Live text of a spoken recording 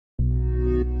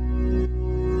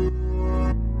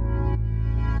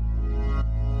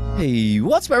Hey,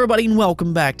 what's up everybody, and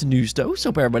welcome back to News Dose.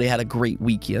 Hope everybody had a great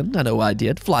weekend. I know I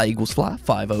did. Fly Eagles Fly,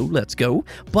 5-0, let's go.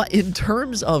 But in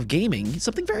terms of gaming,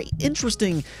 something very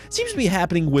interesting seems to be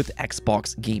happening with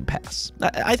Xbox Game Pass.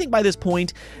 I think by this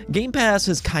point, Game Pass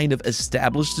has kind of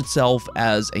established itself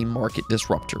as a market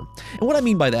disruptor. And what I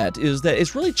mean by that is that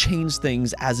it's really changed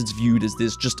things as it's viewed as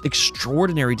this just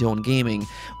extraordinary deal in gaming.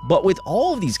 But with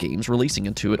all of these games releasing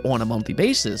into it on a monthly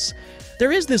basis,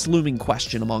 there is this looming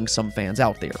question among some fans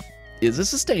out there. Is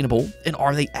this sustainable, and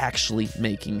are they actually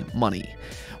making money?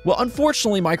 Well,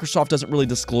 unfortunately, Microsoft doesn't really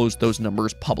disclose those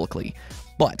numbers publicly.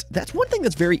 But that's one thing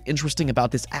that's very interesting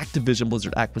about this Activision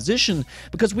Blizzard acquisition,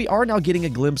 because we are now getting a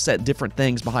glimpse at different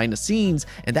things behind the scenes,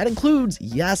 and that includes,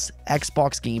 yes,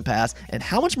 Xbox Game Pass and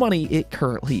how much money it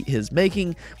currently is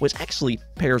making, which actually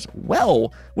pairs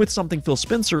well with something Phil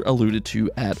Spencer alluded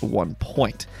to at one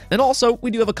point. And also,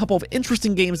 we do have a couple of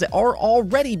interesting games that are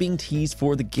already being teased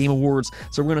for the Game Awards,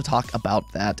 so we're going to talk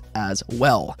about that as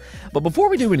well. But before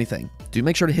we do anything, do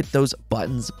make sure to hit those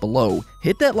buttons below.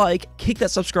 Hit that like, kick that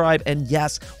subscribe, and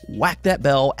yes, whack that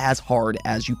bell as hard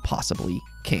as you possibly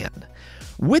can.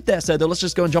 With that said, though, let's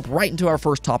just go and jump right into our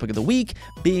first topic of the week,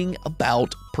 being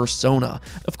about Persona.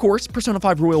 Of course, Persona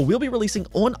 5 Royal will be releasing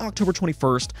on October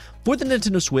 21st for the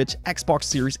Nintendo Switch, Xbox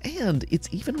Series, and it's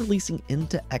even releasing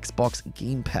into Xbox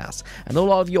Game Pass. I know a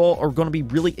lot of y'all are going to be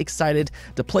really excited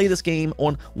to play this game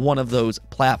on one of those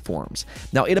platforms.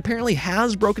 Now, it apparently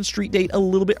has broken street date a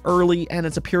little bit early, and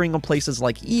it's appearing on places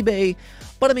like eBay,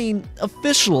 but I mean,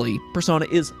 officially, Persona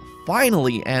is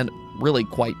finally, and really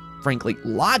quite frankly,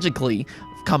 logically,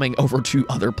 coming over to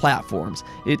other platforms.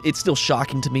 It's still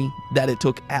shocking to me that it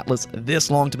took Atlas this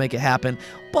long to make it happen,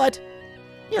 but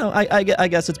you know, I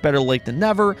guess it's better late than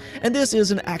never, and this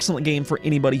is an excellent game for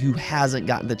anybody who hasn't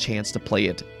gotten the chance to play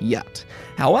it yet.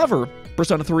 However,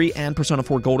 Persona 3 and Persona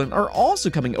 4 Golden are also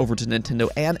coming over to Nintendo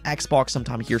and Xbox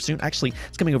sometime here soon. Actually,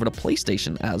 it's coming over to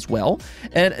PlayStation as well.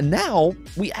 And now,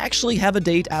 we actually have a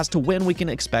date as to when we can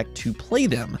expect to play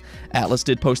them. Atlas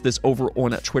did post this over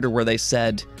on Twitter where they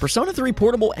said, Persona 3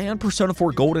 Portable and Persona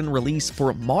 4 Golden release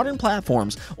for modern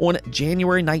platforms on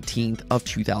January 19th of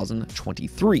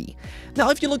 2023. Now,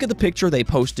 if you look at the picture they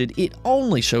posted, it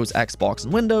only shows Xbox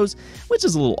and Windows, which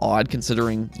is a little odd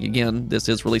considering, again, this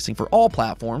is releasing for all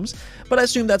platforms. But I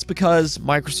assume that's because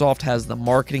Microsoft has the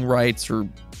marketing rights or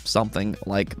something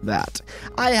like that.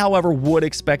 I, however, would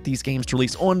expect these games to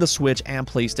release on the Switch and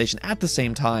PlayStation at the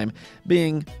same time,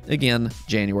 being, again,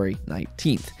 January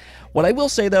 19th. What I will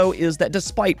say, though, is that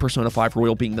despite Persona 5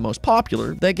 Royal being the most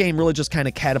popular, that game really just kind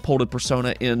of catapulted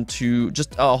Persona into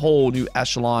just a whole new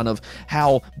echelon of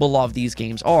how beloved these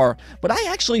games are. But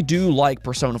I actually do like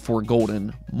Persona 4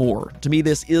 Golden more. To me,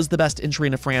 this is the best entry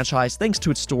in a franchise thanks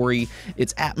to its story,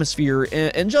 its atmosphere,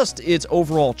 and just its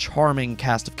overall charming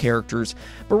cast of characters.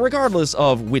 But regardless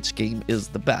of which game is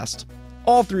the best,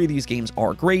 all three of these games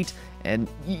are great, and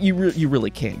you really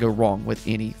can't go wrong with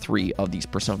any three of these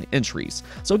Persona entries.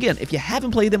 So again, if you haven't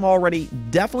played them already,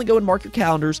 definitely go and mark your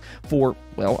calendars for,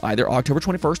 well, either October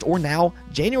 21st or now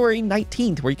January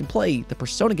 19th, where you can play the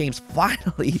Persona games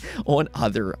finally on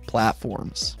other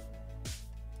platforms.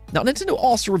 Now, Nintendo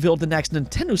also revealed the next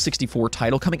Nintendo 64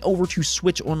 title coming over to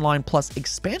Switch Online Plus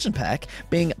expansion pack,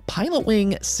 being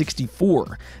PilotWings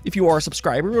 64. If you are a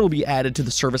subscriber, it will be added to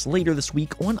the service later this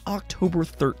week on October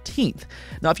 13th.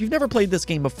 Now, if you've never played this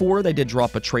game before, they did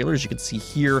drop a trailer, as you can see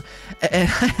here, and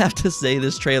I have to say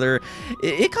this trailer,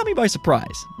 it caught me by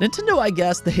surprise. Nintendo, I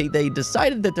guess, they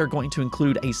decided that they're going to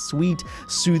include a sweet,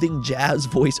 soothing jazz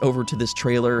voice over to this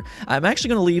trailer. I'm actually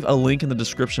going to leave a link in the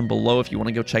description below if you want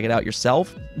to go check it out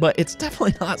yourself. But it's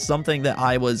definitely not something that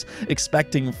I was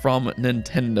expecting from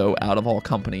Nintendo out of all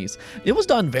companies. It was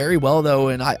done very well, though,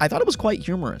 and I thought it was quite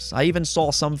humorous. I even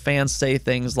saw some fans say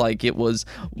things like it was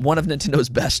one of Nintendo's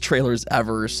best trailers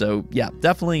ever, so yeah,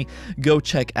 definitely go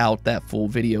check out that full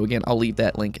video. Again, I'll leave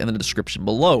that link in the description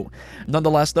below.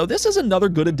 Nonetheless, though, this is another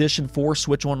good addition for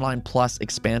Switch Online Plus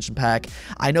expansion pack.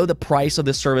 I know the price of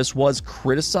this service was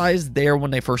criticized there when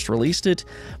they first released it,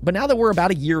 but now that we're about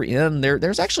a year in,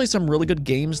 there's actually some really good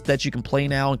games that you can play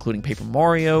now, including Paper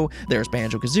Mario, there's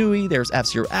Banjo-Kazooie, there's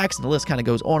F-Zero X, and the list kind of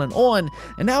goes on,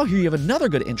 and now here you have another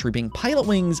good entry being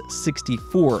PilotWings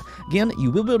 64. Again, you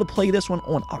will be able to play this one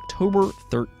on October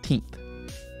 13th.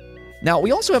 Now,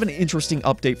 we also have an interesting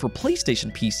update for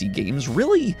PlayStation PC games.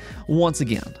 Really, once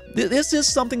again, This is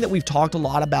something that we've talked a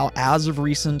lot about as of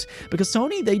recent, because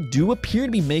Sony, they do appear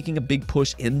to be making a big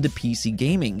push into PC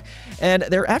gaming, and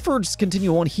their efforts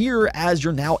continue on here as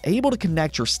you're now able to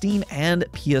connect your Steam and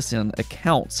PSN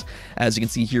accounts. As you can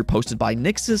see here, posted by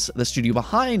Nixxes, the studio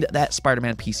behind that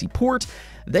Spider-Man PC port,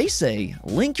 they say,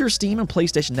 link your Steam and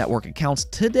PlayStation Network accounts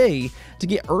today to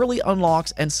get early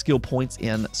unlocks and skill points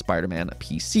in Spider-Man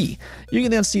PC. You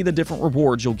can then see the different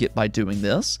rewards you'll get by doing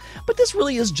this, but this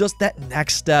really is just that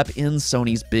next step in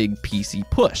Sony's big PC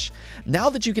push. Now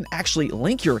that you can actually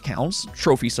link your accounts,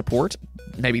 trophy support,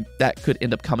 maybe that could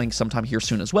end up coming sometime here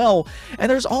soon as well, and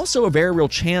there's also a very real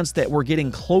chance that we're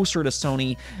getting closer to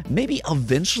Sony maybe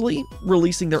eventually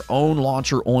releasing their own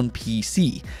launcher on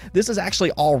PC. This has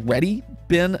actually already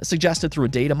been suggested through a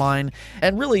data mine,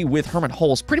 and really with Herman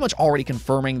Hulse pretty much already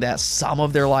confirming that some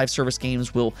of their live service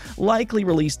games will likely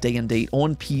release day and date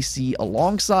on PC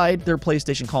alongside their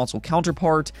PlayStation console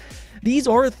counterpart. These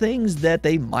are things that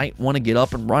they might want to get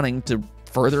up and running to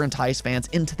further entice fans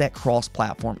into that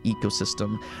cross-platform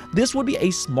ecosystem. This would be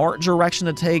a smart direction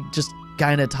to take, just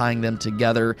kind of tying them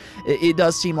together. It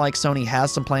does seem like Sony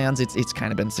has some plans. It's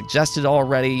kind of been suggested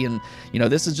already, and you know,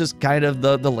 this is just kind of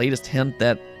the latest hint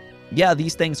that yeah,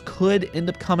 these things could end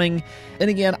up coming. And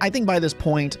again, I think by this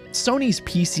point, Sony's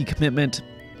PC commitment,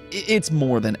 it's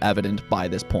more than evident by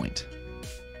this point.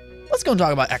 Let's go and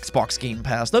talk about Xbox Game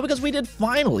Pass, though, because we did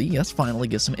finally, yes, finally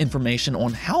get some information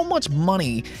on how much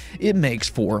money it makes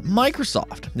for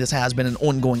Microsoft. This has been an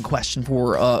ongoing question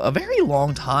for a very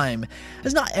long time,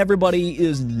 as not everybody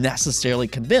is necessarily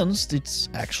convinced it's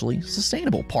actually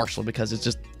sustainable, partially because it's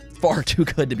just far too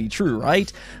good to be true,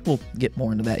 right? We'll get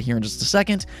more into that here in just a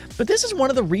second, but this is one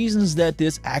of the reasons that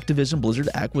this Activision Blizzard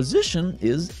acquisition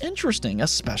is interesting,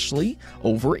 especially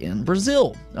over in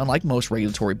Brazil. Unlike most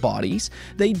regulatory bodies,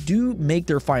 they do make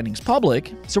their findings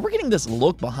public, so we're getting this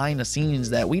look behind the scenes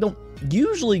that we don't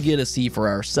usually get to see for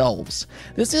ourselves.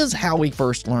 This is how we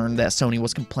first learned that Sony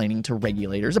was complaining to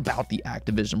regulators about the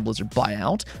Activision Blizzard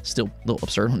buyout. Still a little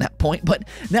absurd on that point, but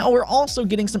now we're also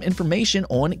getting some information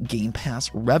on Game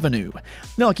Pass revenue.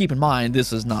 Now keep in mind,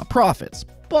 this is not profits,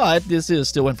 but this is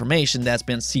still information that's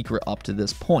been secret up to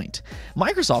this point.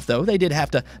 Microsoft, though, they did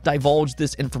have to divulge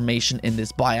this information in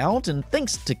this buyout, and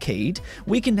thanks to CADE,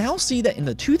 we can now see that in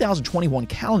the 2021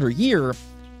 calendar year,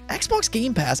 Xbox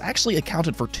Game Pass actually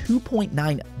accounted for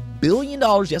 $2.9 billion,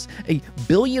 yes, a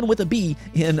billion with a B,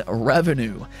 in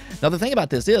revenue. Now, the thing about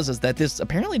this is that this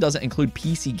apparently doesn't include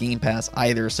PC Game Pass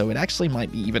either, so it actually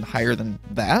might be even higher than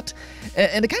that.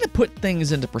 And to kind of put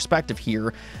things into perspective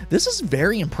here, this is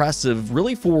very impressive,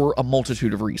 really, for a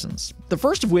multitude of reasons. The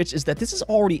first of which is that this is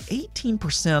already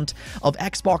 18% of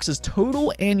Xbox's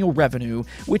total annual revenue,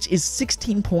 which is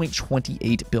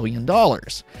 $16.28 billion.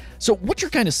 So what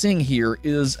you're kind of seeing here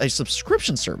is a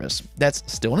subscription service that's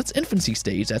still in its infancy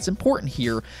stage. That's important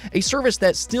here. A service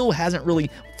that still hasn't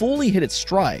really fully hit its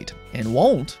stride, and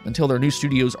won't until their new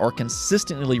studios are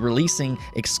consistently releasing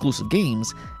exclusive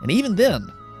games. And even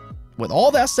then, with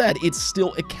all that said, it's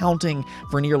still accounting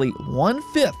for nearly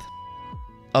 1/5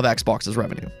 of Xbox's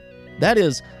revenue. That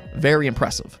is very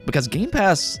impressive, because Game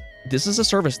Pass, this is a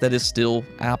service that is still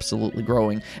absolutely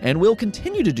growing and will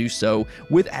continue to do so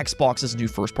with Xbox's new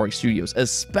first-party studios,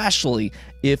 especially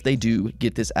if they do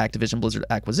get this Activision Blizzard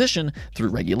acquisition through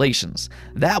regulations.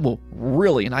 That will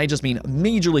really, and I just mean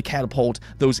majorly, catapult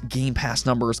those Game Pass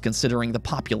numbers, considering the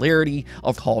popularity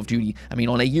of Call of Duty. I mean,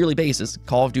 on a yearly basis,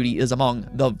 Call of Duty is among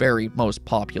the very most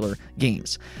popular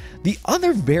games. The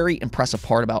other very impressive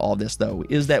part about all this, though,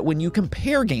 is that when you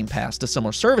compare Game Pass to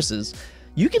similar services,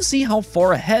 you can see how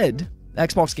far ahead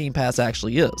Xbox Game Pass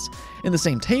actually is. In the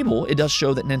same table, it does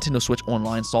show that Nintendo Switch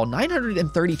Online saw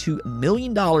 $932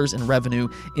 million in revenue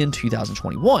in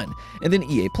 2021, and then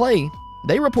EA Play,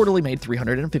 they reportedly made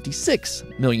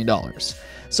 $356 million.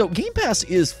 So Game Pass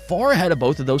is far ahead of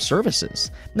both of those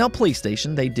services. Now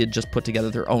PlayStation, they did just put together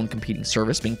their own competing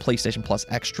service, being PlayStation Plus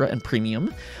Extra and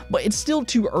Premium, but it's still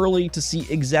too early to see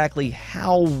exactly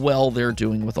how well they're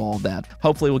doing with all of that.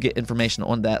 Hopefully we'll get information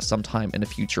on that sometime in the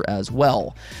future as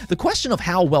well. The question of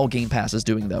how well Game Pass is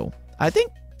doing, though, I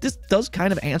think this does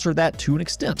kind of answer that to an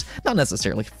extent. Not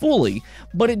necessarily fully,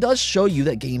 but it does show you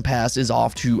that Game Pass is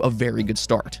off to a very good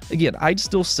start. Again, I'd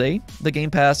still say the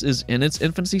Game Pass is in its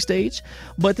infancy stage,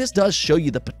 but this does show you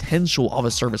the potential of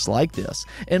a service like this,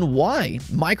 and why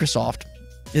Microsoft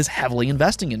is heavily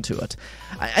investing into it.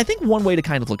 I think one way to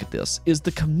kind of look at this is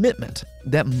the commitment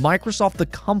that Microsoft, the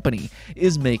company,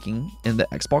 is making in the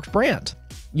Xbox brand.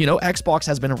 You know, Xbox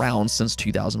has been around since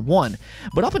 2001,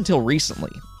 but up until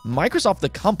recently, Microsoft, the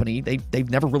company, they've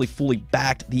never really fully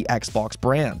backed the Xbox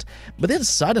brand. But then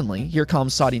suddenly, here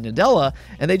comes Satya Nadella,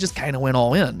 and they just kind of went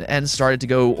all in and started to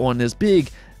go on this big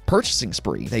purchasing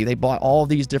spree. They bought all of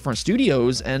these different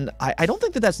studios, and I don't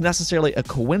think that that's necessarily a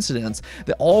coincidence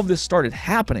that all of this started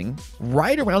happening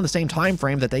right around the same time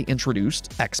frame that they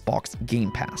introduced Xbox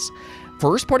Game Pass.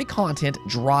 First-party content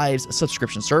drives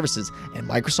subscription services, and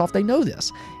Microsoft, they know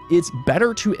this. It's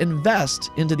better to invest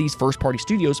into these first-party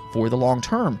studios for the long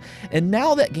term. And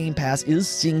now that Game Pass is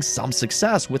seeing some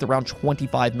success with around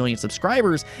 25 million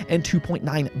subscribers and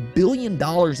 $2.9 billion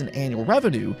in annual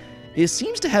revenue, it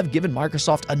seems to have given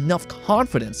Microsoft enough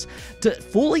confidence to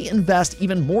fully invest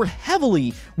even more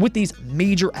heavily with these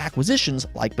major acquisitions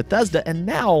like Bethesda, and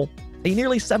now a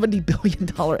nearly $70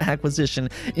 billion acquisition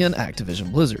in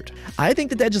Activision Blizzard. I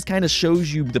think that just kind of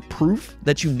shows you the proof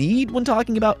that you need when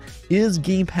talking about, is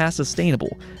Game Pass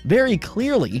sustainable? Very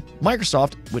clearly,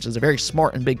 Microsoft, which is a very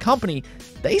smart and big company,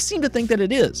 they seem to think that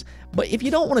it is. But if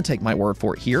you don't want to take my word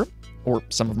for it here, or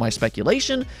some of my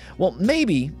speculation, well,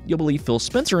 maybe you'll believe Phil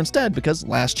Spencer instead, because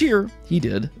last year he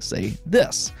did say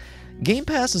this: Game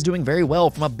Pass is doing very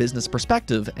well from a business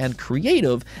perspective and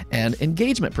creative and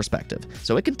engagement perspective,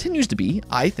 so it continues to be,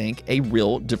 I think, a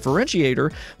real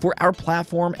differentiator for our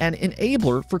platform and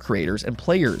enabler for creators and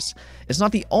players. It's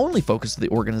not the only focus of the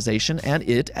organization, and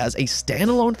it, as a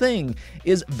standalone thing,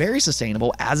 is very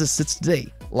sustainable as it sits today,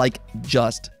 like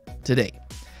just today.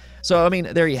 So, I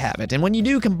mean, there you have it. And when you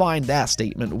do combine that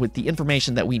statement with the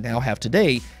information that we now have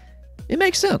today, it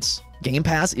makes sense. Game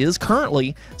Pass is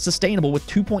currently sustainable with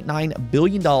 $2.9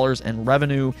 billion in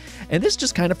revenue, and this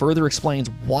just kind of further explains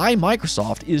why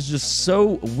Microsoft is just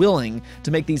so willing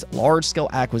to make these large-scale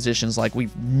acquisitions like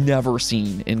we've never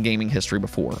seen in gaming history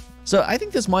before. So I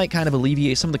think this might kind of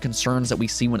alleviate some of the concerns that we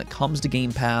see when it comes to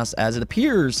Game Pass, as it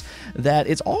appears that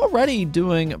it's already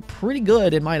doing pretty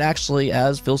good. It might actually,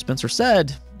 as Phil Spencer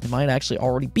said, it might actually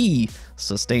already be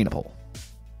sustainable.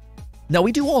 Now,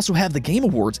 we do also have the Game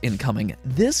Awards incoming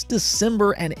this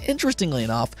December, and interestingly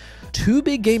enough, two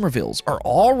big game reveals are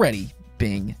already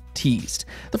being teased.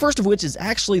 The first of which is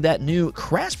actually that new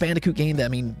Crash Bandicoot game that, I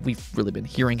mean, we've really been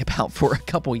hearing about for a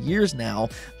couple years now,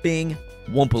 being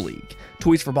Wumpa League.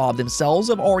 Toys for Bob themselves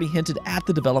have already hinted at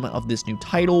the development of this new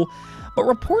title, but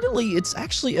reportedly it's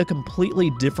actually a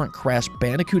completely different Crash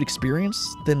Bandicoot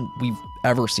experience than we've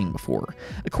ever seen before.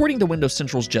 According to Windows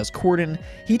Central's Jez Corden,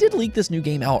 he did leak this new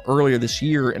game out earlier this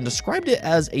year and described it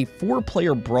as a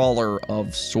 4-player brawler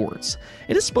of sorts.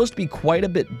 It is supposed to be quite a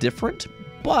bit different,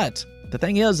 but the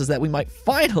thing is that we might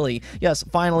finally, yes,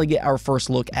 finally get our first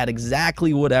look at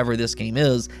exactly whatever this game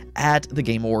is at the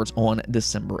Game Awards on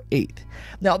December 8th.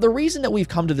 Now, the reason that we've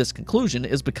come to this conclusion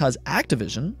is because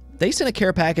Activision, they sent a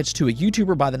care package to a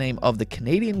YouTuber by the name of the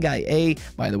Canadian Guy A.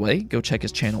 By the way, go check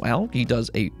his channel out. He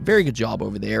does a very good job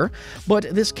over there.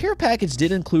 But this care package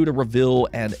did include a reveal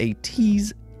and a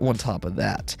tease on top of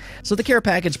that. So the care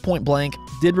package, point blank,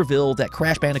 did reveal that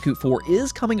Crash Bandicoot 4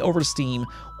 is coming over to Steam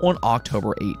on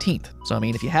October 18th. So I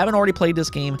mean, if you haven't already played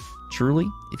this game, truly,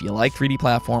 if you like 3D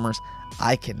platformers,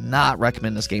 I cannot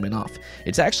recommend this game enough.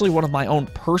 It's actually one of my own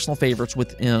personal favorites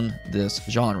within this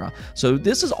genre. So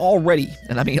this is already,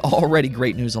 and I mean already,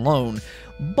 great news alone.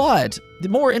 But the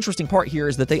more interesting part here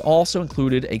is that they also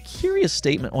included a curious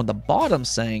statement on the bottom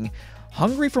saying,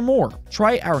 "Hungry for more?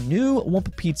 Try our new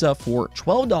Wumpa Pizza for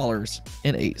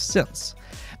 $12.08.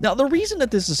 Now, the reason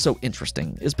that this is so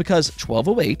interesting is because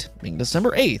 12/08, being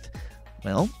December 8th,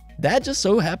 well, that just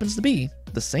so happens to be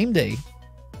the same day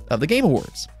of the Game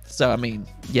Awards. So, I mean,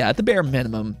 yeah, at the bare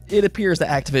minimum, it appears that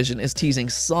Activision is teasing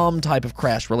some type of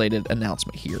Crash-related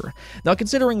announcement here. Now,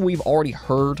 considering we've already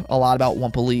heard a lot about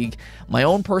Wumpa League, my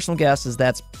own personal guess is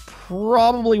that's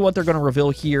probably what they're going to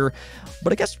reveal here,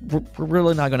 but I guess we're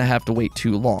really not going to have to wait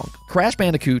too long. Crash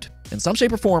Bandicoot, in some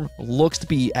shape or form, looks to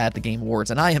be at the Game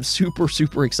Awards, and I am super,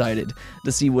 super excited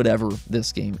to see whatever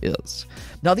this game is.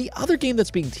 Now, the other game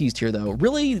that's being teased here, though,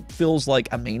 really feels like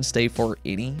a mainstay for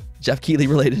any Jeff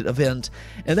Keighley-related event,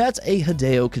 and that's a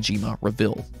Hideo Kojima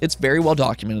reveal. It's very well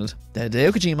documented that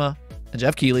Hideo Kojima and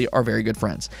Jeff Keighley are very good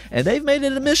friends, and they've made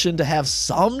it a mission to have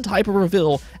some type of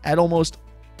reveal at almost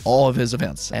all of his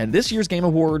events. And this year's Game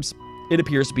Awards, it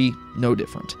appears to be no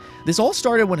different. This all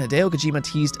started when Hideo Kojima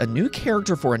teased a new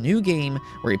character for a new game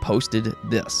where he posted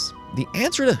this: "The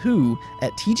answer to who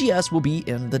at TGS will be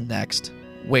in the next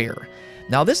where."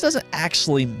 Now, this doesn't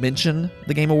actually mention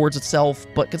the Game Awards itself,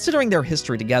 but considering their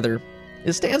history together,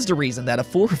 it stands to reason that a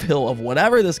full reveal of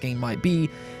whatever this game might be,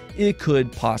 it could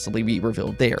possibly be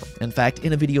revealed there. In fact,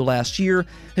 in a video last year,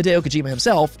 Hideo Kojima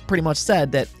himself pretty much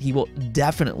said that he will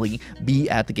definitely be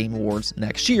at the Game Awards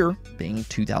next year, being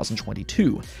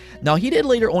 2022. Now, he did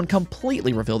later on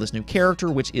completely reveal this new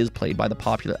character, which is played by the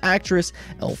popular actress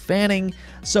Elle Fanning.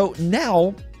 So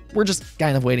now, we're just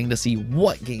kind of waiting to see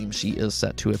what game she is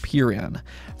set to appear in.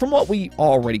 From what we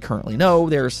already currently know,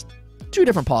 there's two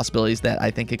different possibilities that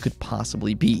I think it could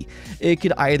possibly be. It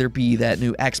could either be that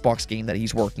new Xbox game that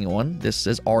he's working on. This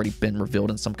has already been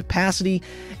revealed in some capacity,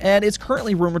 and it's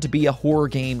currently rumored to be a horror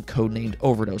game codenamed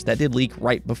Overdose that did leak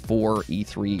right before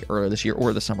E3 earlier this year,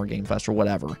 or the Summer Game Fest, or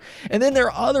whatever. And then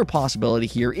their other possibility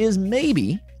here is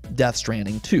maybe Death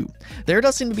Stranding 2. There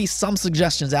does seem to be some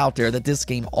suggestions out there that this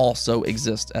game also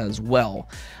exists as well.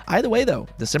 Either way though,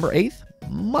 December 8th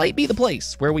might be the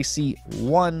place where we see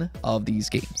one of these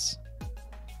games.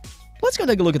 Let's go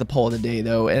take a look at the poll of the day,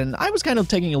 though, and I was kind of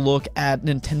taking a look at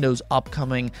Nintendo's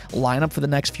upcoming lineup for the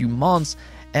next few months,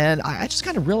 and I just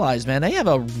kind of realized, man, they have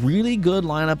a really good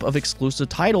lineup of exclusive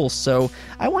titles, so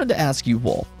I wanted to ask you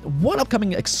all, what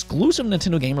upcoming exclusive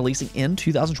Nintendo game releasing in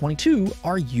 2022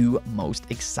 are you most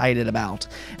excited about?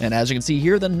 And as you can see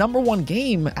here, the #1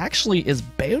 game actually is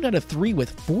Bayonetta 3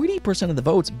 with 40% of the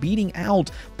votes, beating out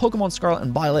Pokemon Scarlet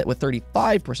and Violet with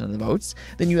 35% of the votes.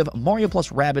 Then you have Mario plus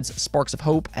Rabbids Sparks of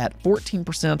Hope at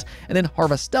 14%, and then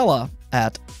Harvestella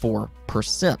at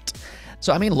 4%.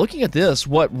 So, I mean, looking at this,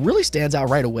 what really stands out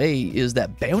right away is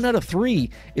that Bayonetta 3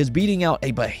 is beating out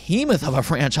a behemoth of a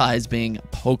franchise being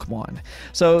Pokemon.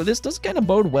 So this does kind of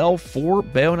bode well for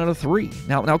Bayonetta 3.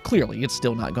 Now clearly, it's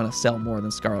still not going to sell more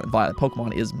than Scarlet and Violet.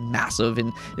 Pokemon is massive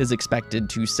and is expected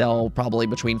to sell probably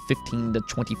between 15 to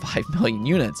 25 million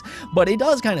units. But it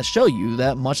does kind of show you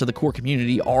that much of the core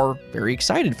community are very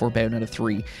excited for Bayonetta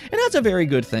 3. And that's a very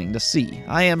good thing to see.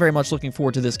 I am very much looking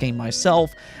forward to this game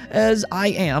myself, as I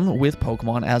am with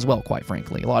Pokemon as well, quite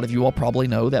frankly. A lot of you all probably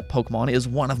know that Pokemon is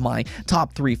one of my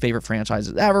top 3 favorite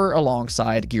franchises ever,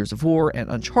 alongside Gears of War and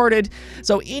Uncharted.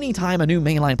 So anytime a new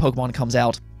mainline Pokemon comes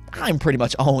out, I'm pretty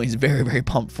much always very, very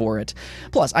pumped for it.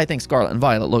 Plus, I think Scarlet and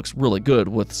Violet looks really good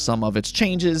with some of its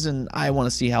changes, and I want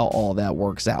to see how all that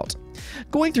works out.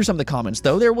 Going through some of the comments,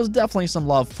 though, there was definitely some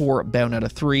love for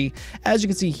Bayonetta 3. As you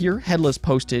can see here, Headless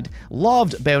posted,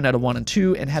 loved Bayonetta 1 and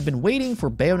 2 and have been waiting for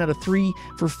Bayonetta 3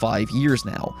 for 5 years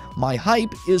now. My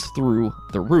hype is through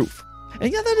the roof.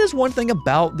 And yeah, that is one thing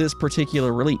about this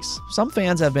particular release. Some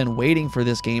fans have been waiting for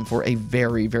this game for a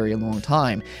very, very long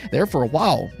time. There for a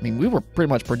while, I mean, we were pretty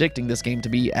much predicting this game to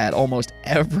be at almost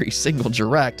every single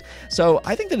direct. So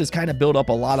I think that it's kind of built up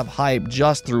a lot of hype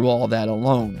just through all that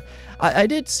alone. I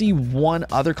did see one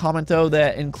other comment, though,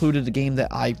 that included a game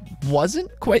that I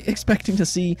wasn't quite expecting to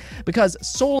see, because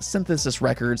Soul Synthesis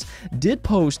Records did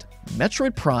post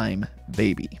Metroid Prime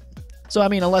Baby. So, I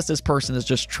mean, unless this person is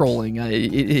just trolling,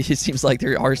 it seems like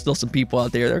there are still some people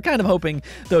out there that are kind of hoping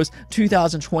those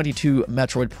 2022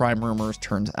 Metroid Prime rumors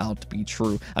turns out to be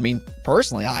true. I mean,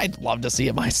 personally, I'd love to see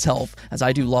it myself, as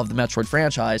I do love the Metroid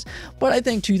franchise, but I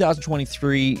think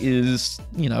 2023 is,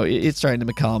 you know, it's starting to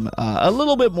become a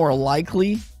little bit more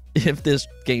likely if this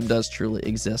game does truly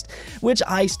exist, which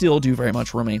I still do very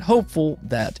much remain hopeful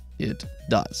that it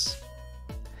does.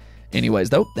 Anyways,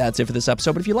 though, that's it for this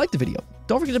episode, but if you liked the video,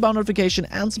 don't forget the bell notification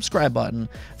and subscribe button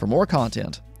for more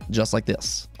content just like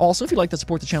this. Also, if you'd like to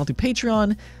support the channel through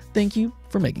Patreon, thank you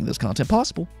for making this content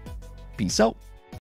possible. Peace out.